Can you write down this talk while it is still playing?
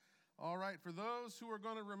All right, for those who are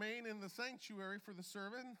going to remain in the sanctuary for the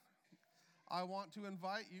sermon, I want to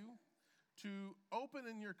invite you to open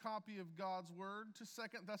in your copy of God's Word to 2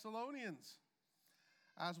 Thessalonians.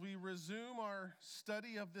 As we resume our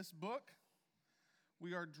study of this book,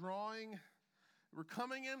 we're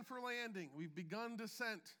coming in for landing. We've begun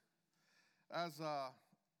descent as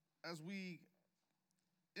we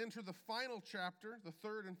enter the final chapter, the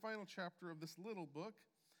third and final chapter of this little book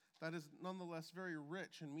that is nonetheless very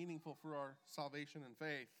rich and meaningful for our salvation and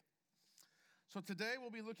faith. So today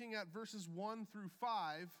we'll be looking at verses 1 through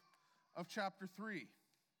 5 of chapter 3.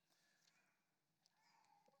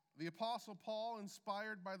 The Apostle Paul,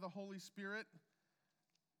 inspired by the Holy Spirit,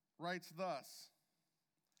 writes thus: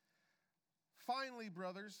 "Finally,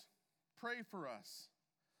 brothers, pray for us,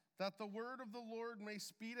 that the word of the Lord may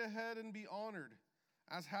speed ahead and be honored,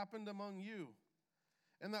 as happened among you,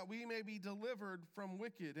 and that we may be delivered from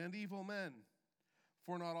wicked and evil men.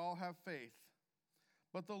 For not all have faith.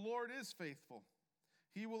 But the Lord is faithful.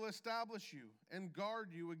 He will establish you and guard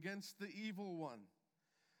you against the evil one.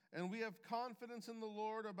 And we have confidence in the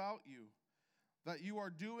Lord about you, that you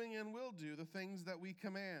are doing and will do the things that we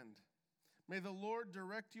command. May the Lord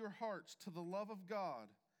direct your hearts to the love of God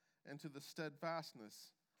and to the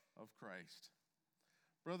steadfastness of Christ."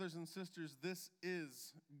 Brothers and sisters, this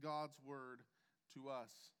is God's word to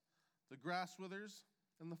us. The grass withers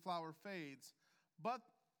and the flower fades, but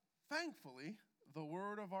thankfully, the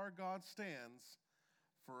word of our God stands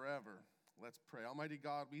forever. Let's pray. Almighty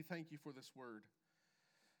God, we thank you for this word.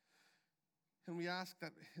 And we ask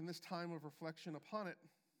that in this time of reflection upon it,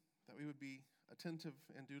 that we would be attentive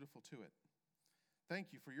and dutiful to it.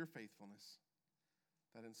 Thank you for your faithfulness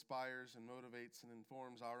that inspires and motivates and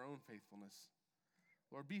informs our own faithfulness.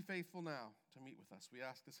 Lord, be faithful now to meet with us. We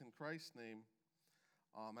ask this in Christ's name.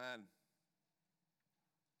 Amen.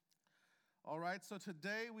 All right, so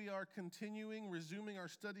today we are resuming our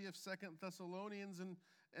study of 2 Thessalonians, and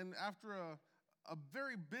after a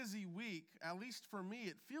very busy week, at least for me,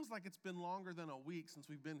 it feels like it's been longer than a week since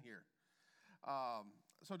we've been here.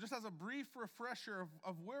 So just as a brief refresher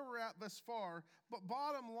of where we're at thus far, but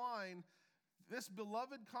bottom line, this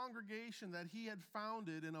beloved congregation that he had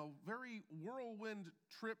founded in a very whirlwind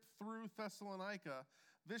trip through Thessalonica,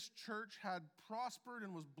 this church had prospered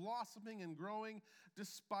and was blossoming and growing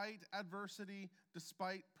despite adversity,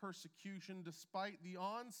 despite persecution, despite the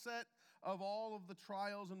onset of all of the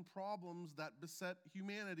trials and problems that beset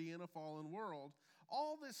humanity in a fallen world.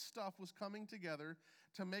 All this stuff was coming together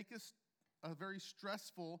to make us a very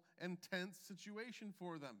stressful and tense situation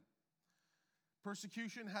for them.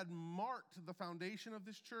 Persecution had marked the foundation of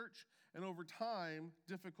this church, and over time,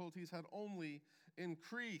 difficulties had only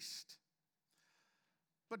increased.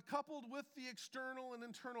 But coupled with the external and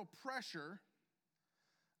internal pressure,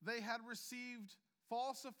 they had received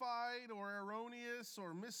falsified or erroneous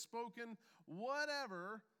or misspoken,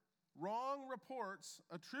 whatever, wrong reports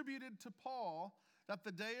attributed to Paul that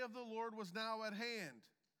the day of the Lord was now at hand.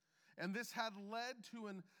 And this had led to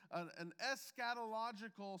an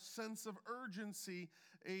eschatological sense of urgency.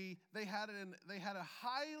 They had a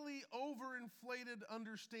highly overinflated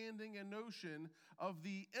understanding and notion of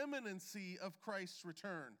the imminency of Christ's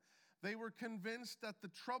return. They were convinced that the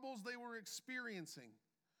troubles they were experiencing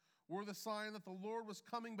were the sign that the Lord was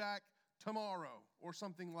coming back tomorrow or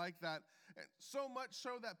something like that. And so much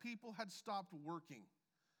so that people had stopped working.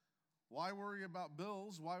 Why worry about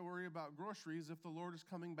bills? Why worry about groceries if the Lord is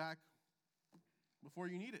coming back before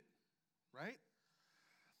you need it, right?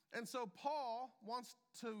 And so Paul wants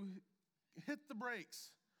to hit the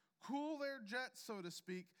brakes, cool their jets, so to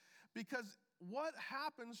speak, because what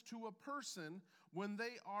happens to a person when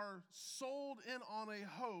they are sold in on a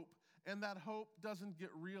hope and that hope doesn't get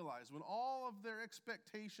realized? When all of their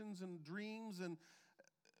expectations and dreams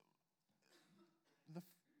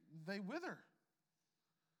they wither.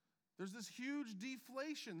 There's this huge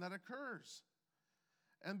deflation that occurs.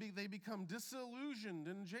 And they become disillusioned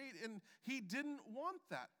and jaded. And he didn't want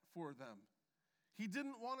that for them. He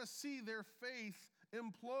didn't want to see their faith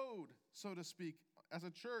implode, so to speak, as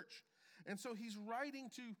a church. And so he's writing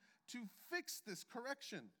to fix this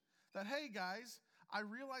correction. That, hey guys, I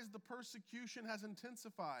realize the persecution has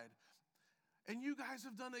intensified. And you guys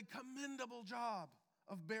have done a commendable job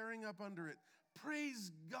of bearing up under it.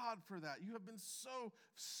 Praise God for that. You have been so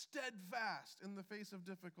steadfast in the face of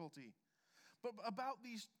difficulty. But about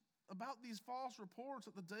these false reports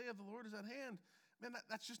that the day of the Lord is at hand, man,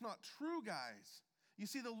 that's just not true, guys. You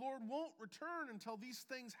see, the Lord won't return until these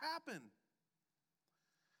things happen.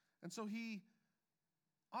 And so he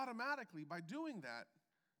automatically, by doing that,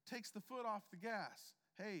 takes the foot off the gas.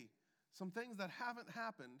 Hey, some things that haven't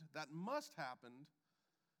happened, that must happen,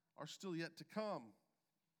 are still yet to come.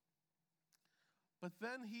 But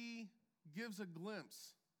then he gives a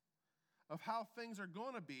glimpse of how things are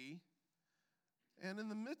going to be. And in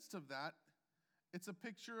the midst of that, it's a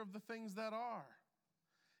picture of the things that are.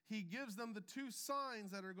 He gives them the two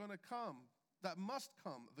signs that are going to come, that must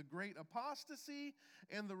come, the great apostasy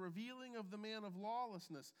and the revealing of the man of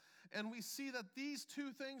lawlessness. And we see that these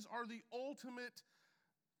two things are the ultimate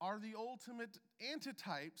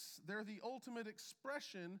antitypes. They're the ultimate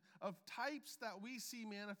expression of types that we see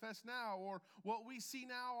manifest now, or what we see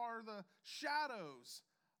now are the shadows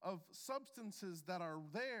of substances that are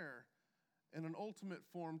there in an ultimate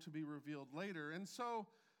form to be revealed later. And so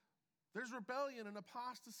there's rebellion and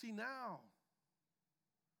apostasy now.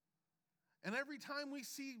 And every time we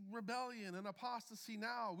see rebellion and apostasy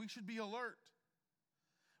now, we should be alert.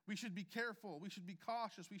 We should be careful. We should be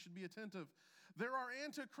cautious. We should be attentive. There are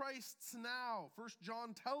antichrists now. 1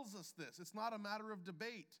 John tells us this. It's not a matter of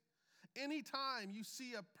debate. Anytime you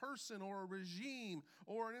see a person or a regime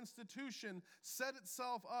or an institution set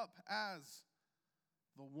itself up as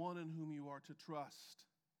the one in whom you are to trust,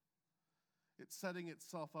 it's setting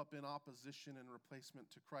itself up in opposition and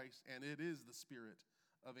replacement to Christ, and it is the spirit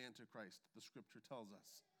of Antichrist, the scripture tells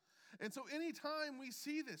us. And so anytime we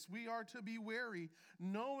see this, we are to be wary,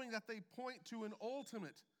 knowing that they point to an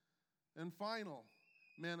ultimate and final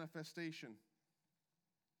manifestation.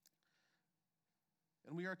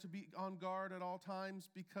 And we are to be on guard at all times,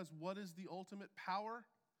 because what is the ultimate power?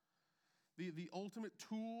 The ultimate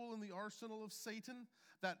tool in the arsenal of Satan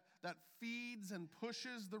that feeds and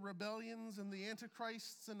pushes the rebellions and the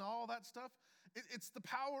antichrists and all that stuff? It's the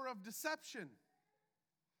power of deception.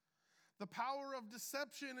 The power of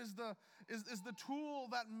deception is the tool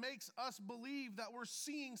that makes us believe that we're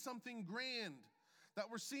seeing something grand, that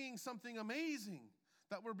we're seeing something amazing,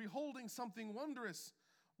 that we're beholding something wondrous,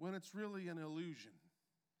 when it's really an illusion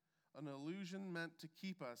meant to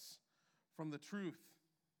keep us from the truth.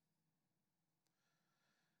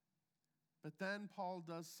 But then Paul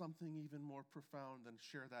does something even more profound than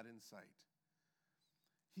share that insight.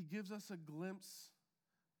 He gives us a glimpse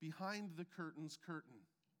behind the curtain's curtain.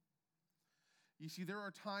 You see, there are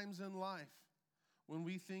times in life when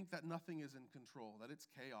we think that nothing is in control, that it's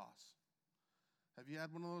chaos. Have you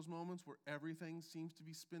had one of those moments where everything seems to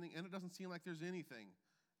be spinning and it doesn't seem like there's anything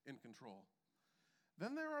in control?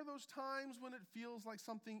 Then there are those times when it feels like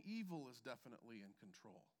something evil is definitely in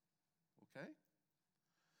control. Okay?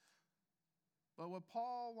 But what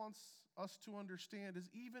Paul wants us to understand is,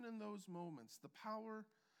 even in those moments, the power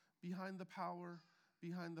behind the power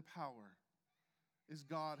behind the power is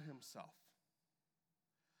God himself.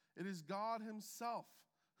 It is God himself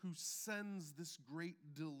who sends this great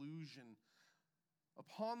delusion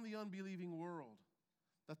upon the unbelieving world,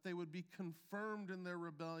 that they would be confirmed in their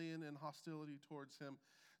rebellion and hostility towards him.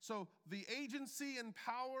 So the agency and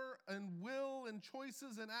power and will and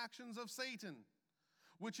choices and actions of Satan,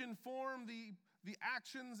 which inform the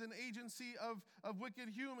actions and agency of wicked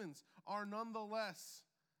humans, are nonetheless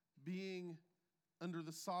being under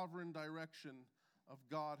the sovereign direction of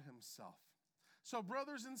God himself. So,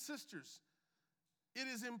 brothers and sisters, it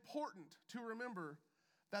is important to remember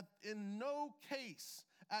that in no case,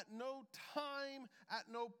 at no time, at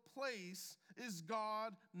no place is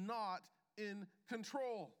God not in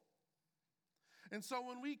control. And so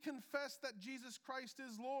when we confess that Jesus Christ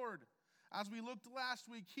is Lord, as we looked last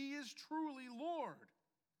week, he is truly Lord.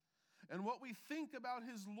 And what we think about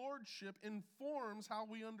his lordship informs how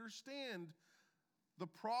we understand the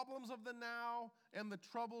problems of the now and the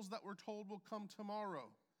troubles that we're told will come tomorrow.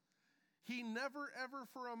 He never, ever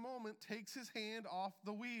for a moment takes his hand off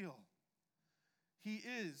the wheel. He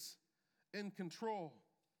is in control.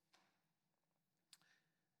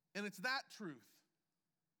 And it's that truth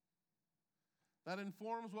that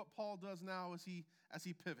informs what Paul does now as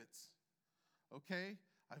he pivots. Okay,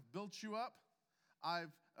 I've built you up.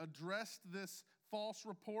 I've addressed this false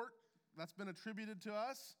report that's been attributed to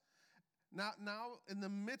us. Now, in the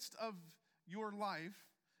midst of your life,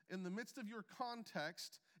 in the midst of your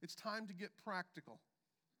context, it's time to get practical.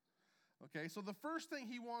 Okay, so the first thing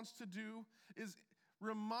he wants to do is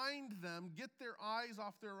remind them, get their eyes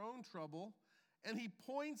off their own trouble, and he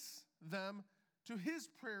points them to his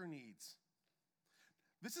prayer needs.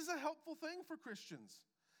 This is a helpful thing for Christians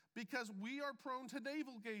because we are prone to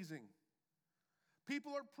navel-gazing.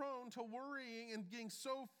 People are prone to worrying and getting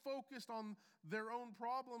so focused on their own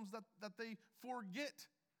problems that they forget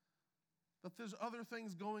that there's other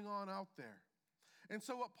things going on out there. And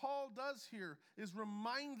so what Paul does here is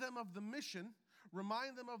remind them of the mission,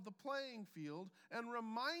 remind them of the playing field, and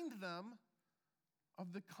remind them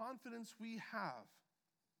of the confidence we have.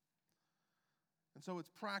 And so it's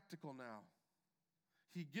practical now.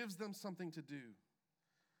 He gives them something to do.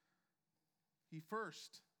 He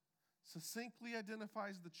first succinctly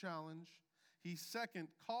identifies the challenge. He second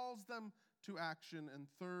calls them to action. And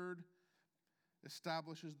third,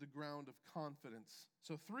 establishes the ground of confidence.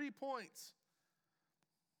 So 3 points.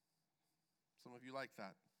 Some of you like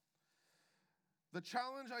that. The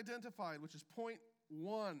challenge identified, which is point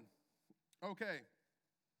 1. Okay.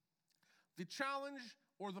 The challenge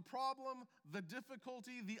or the problem, the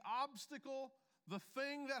difficulty, the obstacle, the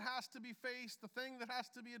thing that has to be faced, the thing that has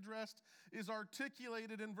to be addressed is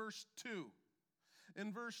articulated in verse 2.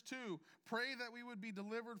 In verse 2, pray that we would be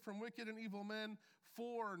delivered from wicked and evil men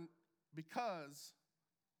because,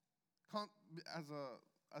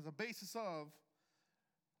 as a basis of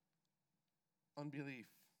unbelief.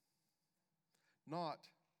 Not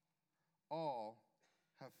all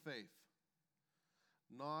have faith.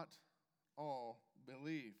 Not all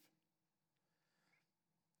believe.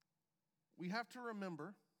 We have to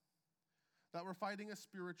remember that we're fighting a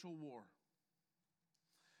spiritual war.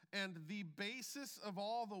 And the basis of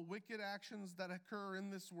all the wicked actions that occur in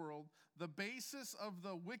this world, the basis of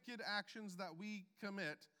the wicked actions that we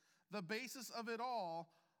commit, the basis of it all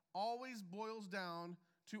always boils down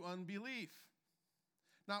to unbelief.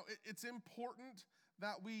 Now, it's important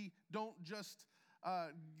that we don't just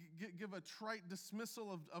give a trite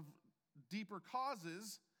dismissal of deeper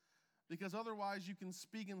causes, because otherwise you can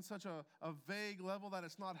speak in such a vague level that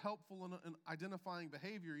it's not helpful in identifying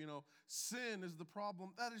behavior. You know, sin is the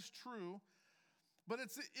problem. That is true. But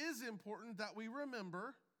it is important that we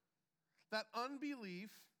remember that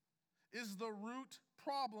unbelief is the root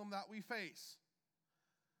problem that we face.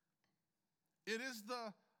 It is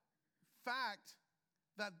the fact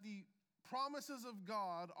that the promises of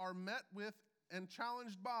God are met with and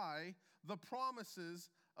challenged by the promises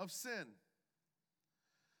of sin.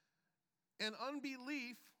 And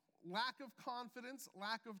unbelief, lack of confidence,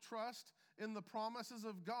 lack of trust in the promises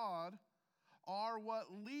of God are what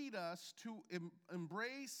lead us to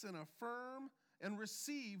embrace and affirm and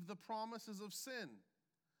receive the promises of sin.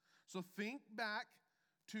 So think back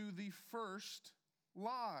to the first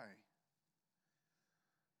lie.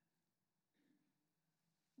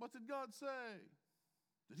 What did God say?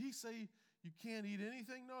 Did he say you can't eat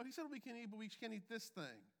anything? No, he said we can eat, but we can't eat this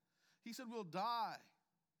thing. He said we'll die.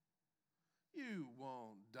 You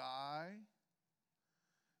won't die.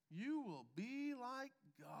 You will be like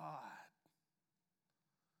God.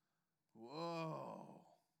 Whoa.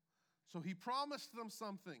 So he promised them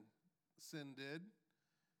something, sin did.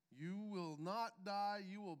 You will not die,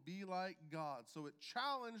 you will be like God. So it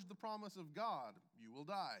challenged the promise of God, you will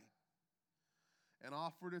die, and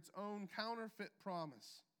offered its own counterfeit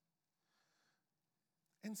promise.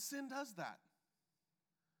 And sin does that.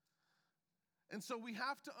 And so we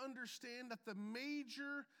have to understand that the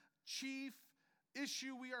major chief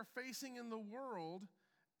issue we are facing in the world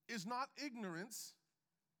is not ignorance,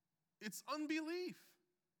 it's unbelief.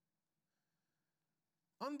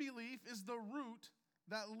 Unbelief is the root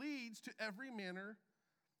that leads to every manner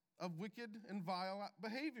of wicked and vile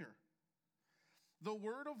behavior. The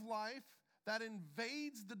word of life that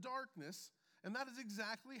invades the darkness, and that is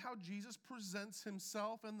exactly how Jesus presents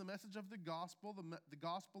himself and the message of the gospel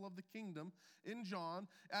of the kingdom in John,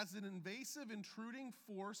 as an invasive, intruding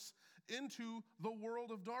force into the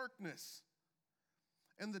world of darkness.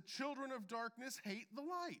 And the children of darkness hate the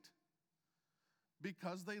light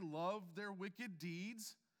because they love their wicked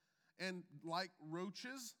deeds. And like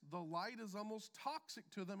roaches, the light is almost toxic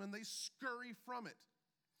to them and they scurry from it.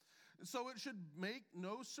 So it should make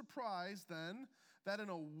no surprise then that in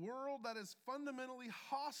a world that is fundamentally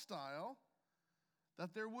hostile,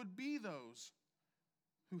 that there would be those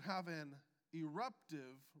who have an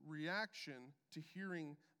eruptive reaction to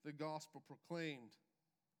hearing the gospel proclaimed.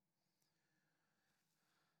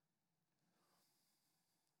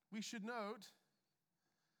 We should note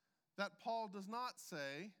that Paul does not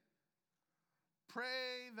say,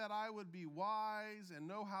 pray that I would be wise and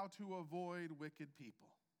know how to avoid wicked people.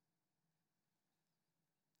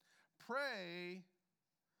 Pray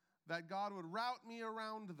that God would route me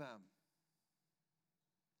around them.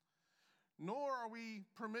 Nor are we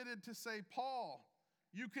permitted to say, Paul,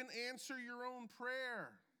 you can answer your own prayer.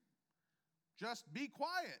 Just be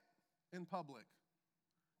quiet in public.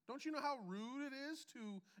 Don't you know how rude it is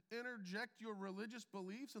to interject your religious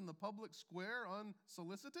beliefs in the public square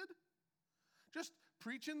unsolicited? Just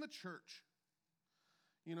preach in the church.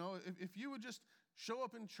 You know, if you would just show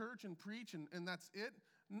up in church and preach and that's it,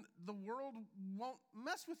 the world won't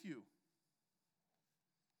mess with you.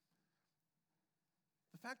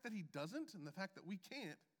 The fact that he doesn't and the fact that we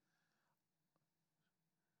can't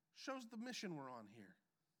shows the mission we're on here.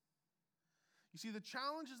 You see, the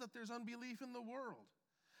challenge is that there's unbelief in the world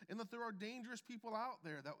and that there are dangerous people out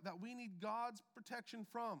there that we need God's protection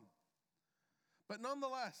from. But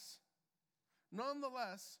nonetheless,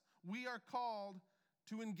 we are called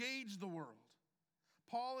to engage the world.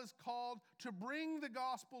 Paul is called to bring the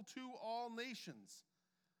gospel to all nations.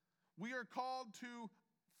 We are called to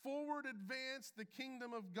forward advance the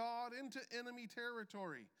kingdom of God into enemy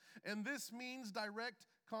territory. And this means direct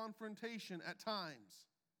confrontation at times.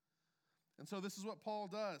 And so this is what Paul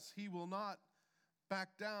does. He will not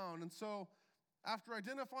back down. And so after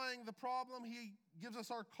identifying the problem, he gives us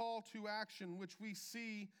our call to action, which we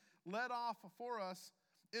see led off for us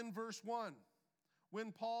in verse 1,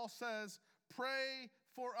 when Paul says, "Pray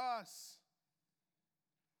for us."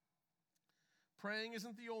 Praying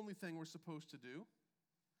isn't the only thing we're supposed to do,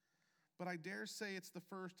 but I dare say it's the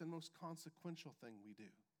first and most consequential thing we do.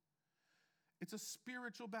 It's a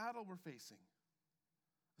spiritual battle we're facing,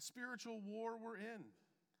 a spiritual war we're in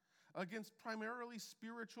against primarily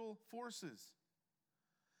spiritual forces.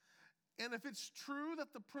 And if it's true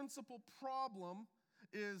that the principal problem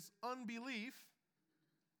is unbelief,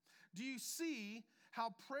 do you see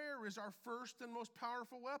how prayer is our first and most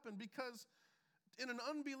powerful weapon? Because in an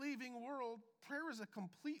unbelieving world, prayer is a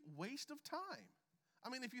complete waste of time. I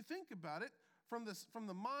mean, if you think about it, from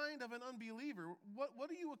the mind of an unbeliever, what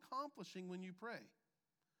are you accomplishing when you pray?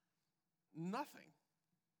 Nothing.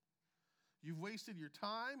 You've wasted your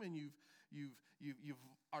time and you've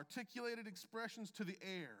articulated expressions to the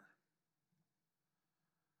air.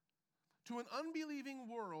 To an unbelieving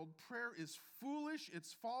world, prayer is foolish,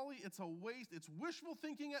 it's folly, it's a waste, it's wishful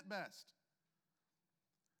thinking at best.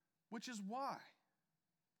 Which is why,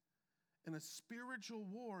 in a spiritual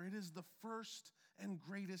war, it is the first and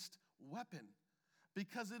greatest weapon,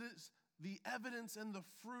 because it is the evidence and the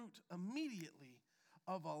fruit immediately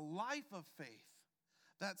of a life of faith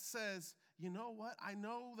that says, you know what? I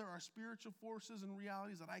know there are spiritual forces and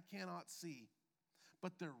realities that I cannot see,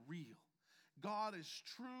 but they're real. God is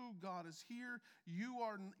true. God is here. You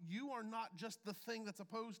are not just the thing that's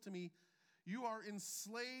opposed to me. You are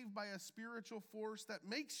enslaved by a spiritual force that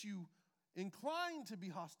makes you inclined to be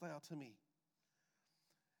hostile to me.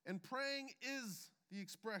 And praying is the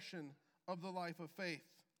expression of the life of faith.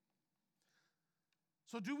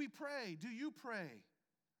 So do we pray? Do you pray?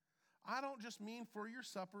 I don't just mean for your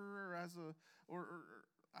supper or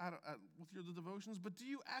with the devotions, but do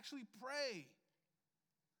you actually pray?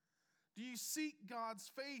 Do you seek God's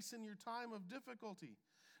face in your time of difficulty?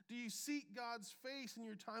 Do you seek God's face in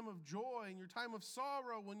your time of joy, in your time of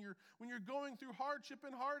sorrow, when you're going through hardship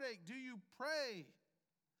and heartache? Do you pray?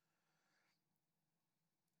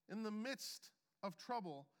 In the midst of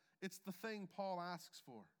trouble, it's the thing Paul asks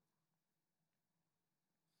for.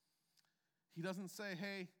 He doesn't say,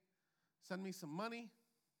 hey, send me some money.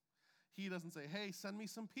 He doesn't say, hey, send me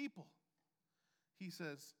some people. He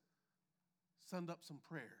says, send up some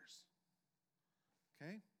prayers.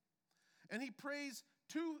 Okay? And he prays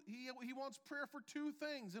he wants prayer for two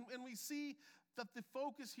things. And we see that the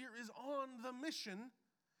focus here is on the mission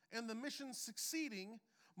and the mission succeeding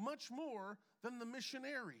much more than the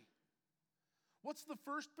missionary. What's the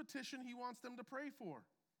first petition he wants them to pray for?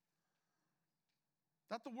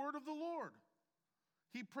 That the word of the Lord.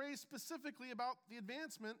 He prays specifically about the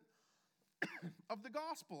advancement of the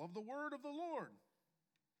gospel, of the word of the Lord.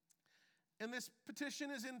 And this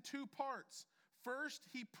petition is in two parts. First,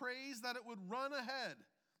 he prays that it would run ahead,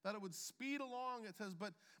 that it would speed along. It says,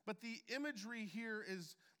 but the imagery here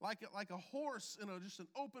is like a horse in just an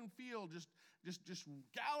open field, just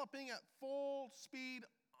galloping at full speed,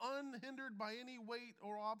 unhindered by any weight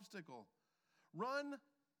or obstacle. Run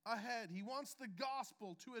ahead. He wants the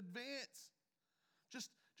gospel to advance. Just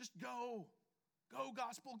go. Go,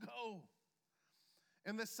 gospel, go.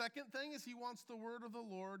 And the second thing is he wants the word of the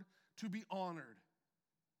Lord to be honored,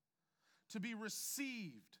 to be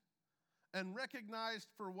received and recognized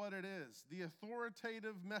for what it is, the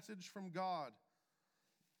authoritative message from God.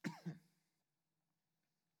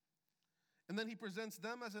 And then he presents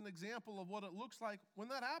them as an example of what it looks like when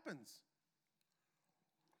that happens.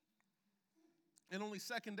 And only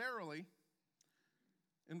secondarily,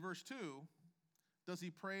 in verse 2, does he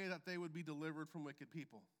pray that they would be delivered from wicked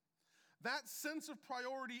people. That sense of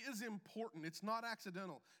priority is important. It's not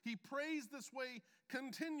accidental. He prays this way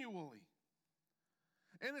continually.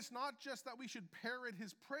 And it's not just that we should parrot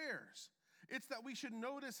his prayers. It's that we should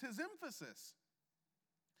notice his emphasis.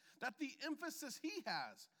 That the emphasis he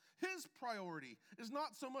has, his priority, is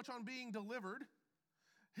not so much on being delivered.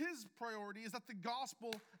 His priority is that the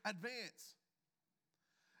gospel advance.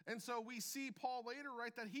 And so we see Paul later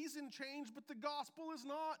write that he's in chains, but the gospel is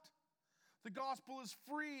not. The gospel is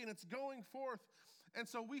free and it's going forth. And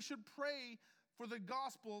so we should pray for the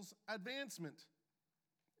gospel's advancement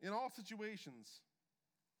in all situations,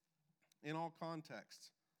 in all contexts.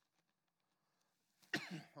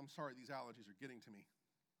 I'm sorry, these allergies are getting to me.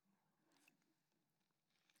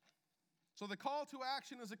 So the call to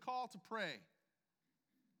action is a call to pray.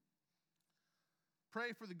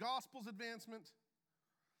 Pray for the gospel's advancement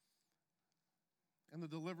and the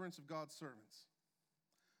deliverance of God's servants.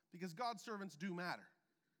 Because God's servants do matter.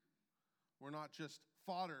 We're not just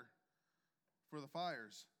fodder for the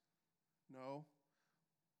fires. No.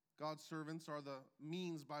 God's servants are the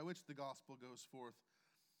means by which the gospel goes forth.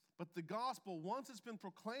 But the gospel, once it's been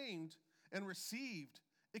proclaimed and received,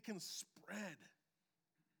 it can spread.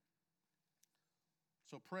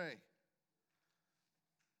 So pray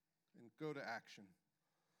and go to action.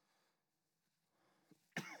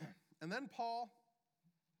 And then Paul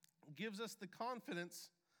gives us the confidence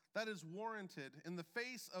that is warranted in the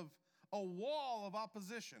face of a wall of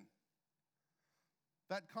opposition.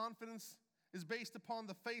 That confidence is based upon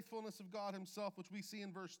the faithfulness of God himself, which we see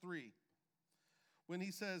in verse 3. When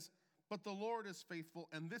he says, but the Lord is faithful,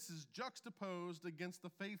 and this is juxtaposed against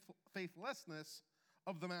the faithlessness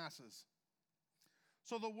of the masses.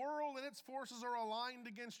 So the world and its forces are aligned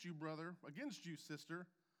against you, brother, against you, sister.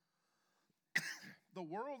 The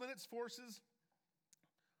world and its forces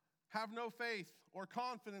have no faith or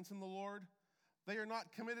confidence in the Lord. They are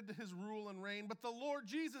not committed to his rule and reign, but the Lord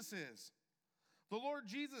Jesus is. The Lord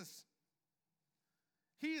Jesus,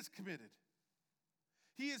 he is committed.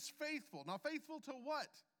 He is faithful. Now, faithful to what?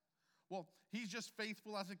 Well, he's just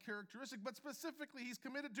faithful as a characteristic, but specifically, he's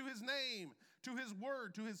committed to his name, to his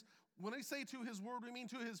word, when I say to his word, we mean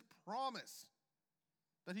to his promise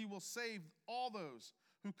that he will save all those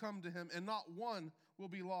who come to him, and not one will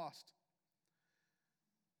be lost.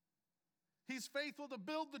 He's faithful to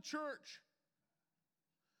build the church.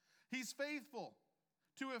 He's faithful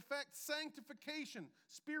to effect sanctification,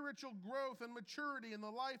 spiritual growth, and maturity in the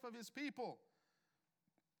life of his people.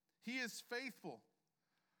 He is faithful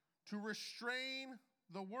to restrain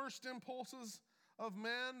the worst impulses of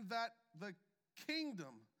man that the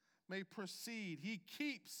kingdom may proceed. He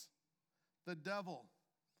keeps the devil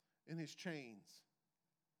in his chains.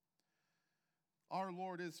 Our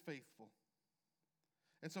Lord is faithful.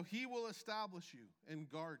 And so he will establish you and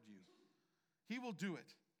guard you. He will do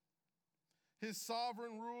it. His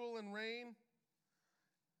sovereign rule and reign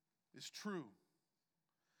is true.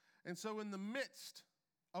 And so in the midst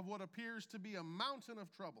of what appears to be a mountain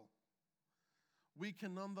of trouble, we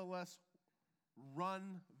can nonetheless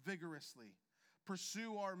run vigorously,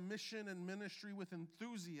 pursue our mission and ministry with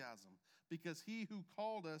enthusiasm, because he who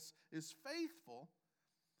called us is faithful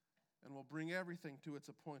and will bring everything to its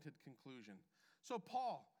appointed conclusion. So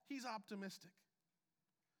Paul, he's optimistic.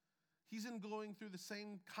 He's in going through the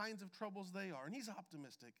same kinds of troubles they are, and he's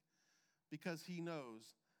optimistic because he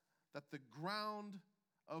knows that the ground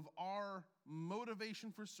of our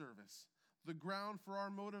motivation for service, the ground for our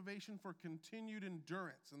motivation for continued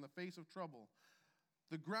endurance in the face of trouble,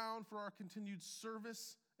 the ground for our continued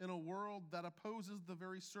service in a world that opposes the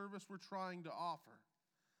very service we're trying to offer,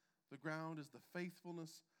 the ground is the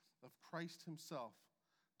faithfulness of Christ himself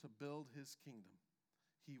to build his kingdom.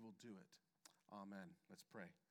 He will do it. Amen. Let's pray.